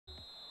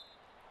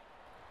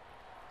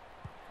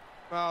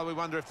Well, we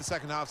wonder if the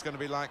second half's going to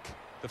be like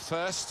the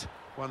first,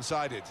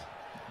 one-sided.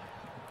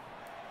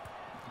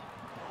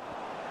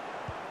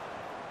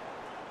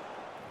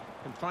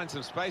 Can find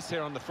some space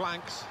here on the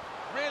flanks.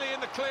 Really in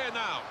the clear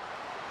now.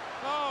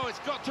 Oh, it's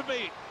got to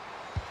be.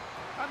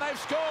 And they've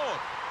scored.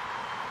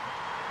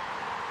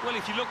 Well,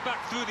 if you look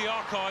back through the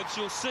archives,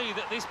 you'll see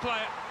that this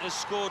player has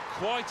scored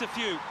quite a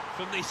few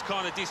from these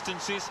kind of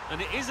distances,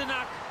 and it is a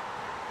knack.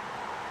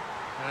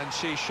 And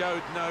she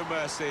showed no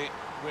mercy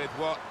with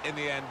what, in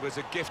the end, was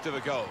a gift of a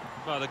goal.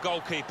 Well, the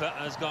goalkeeper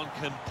has gone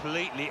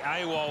completely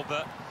AWOL,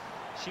 but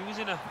she was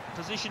in a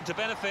position to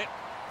benefit.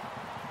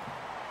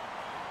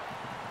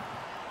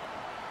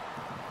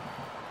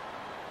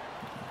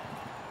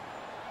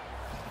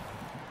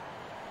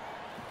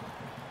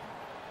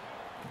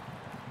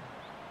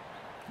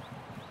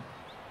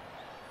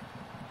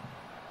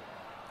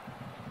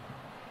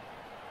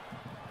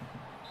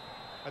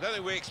 I don't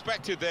think we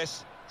expected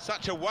this,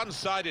 such a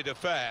one-sided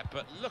affair,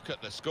 but look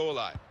at the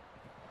scoreline.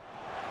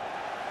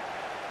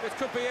 This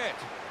could be it.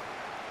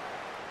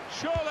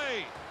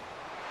 Surely!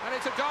 And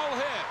it's a goal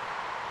here.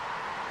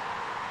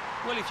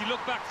 Well, if you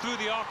look back through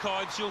the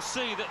archives, you'll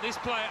see that this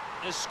player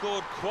has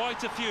scored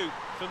quite a few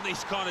from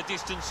these kind of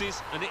distances,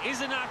 and it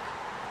is a knack.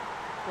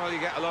 Well, you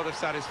get a lot of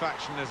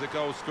satisfaction as a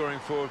goal-scoring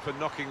forward for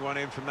knocking one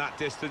in from that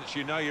distance.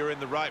 You know you're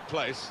in the right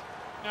place.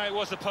 No, it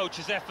was a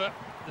poacher's effort.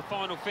 The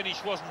final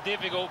finish wasn't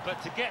difficult,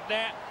 but to get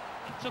there,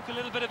 it took a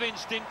little bit of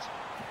instinct.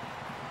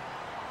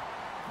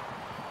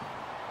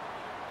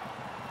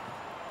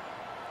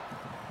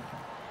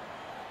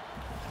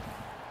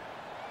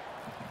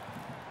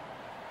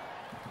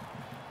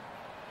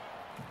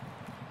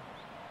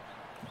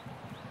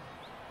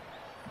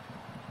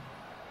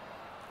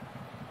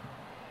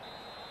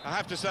 I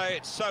have to say,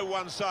 it's so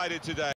one-sided today.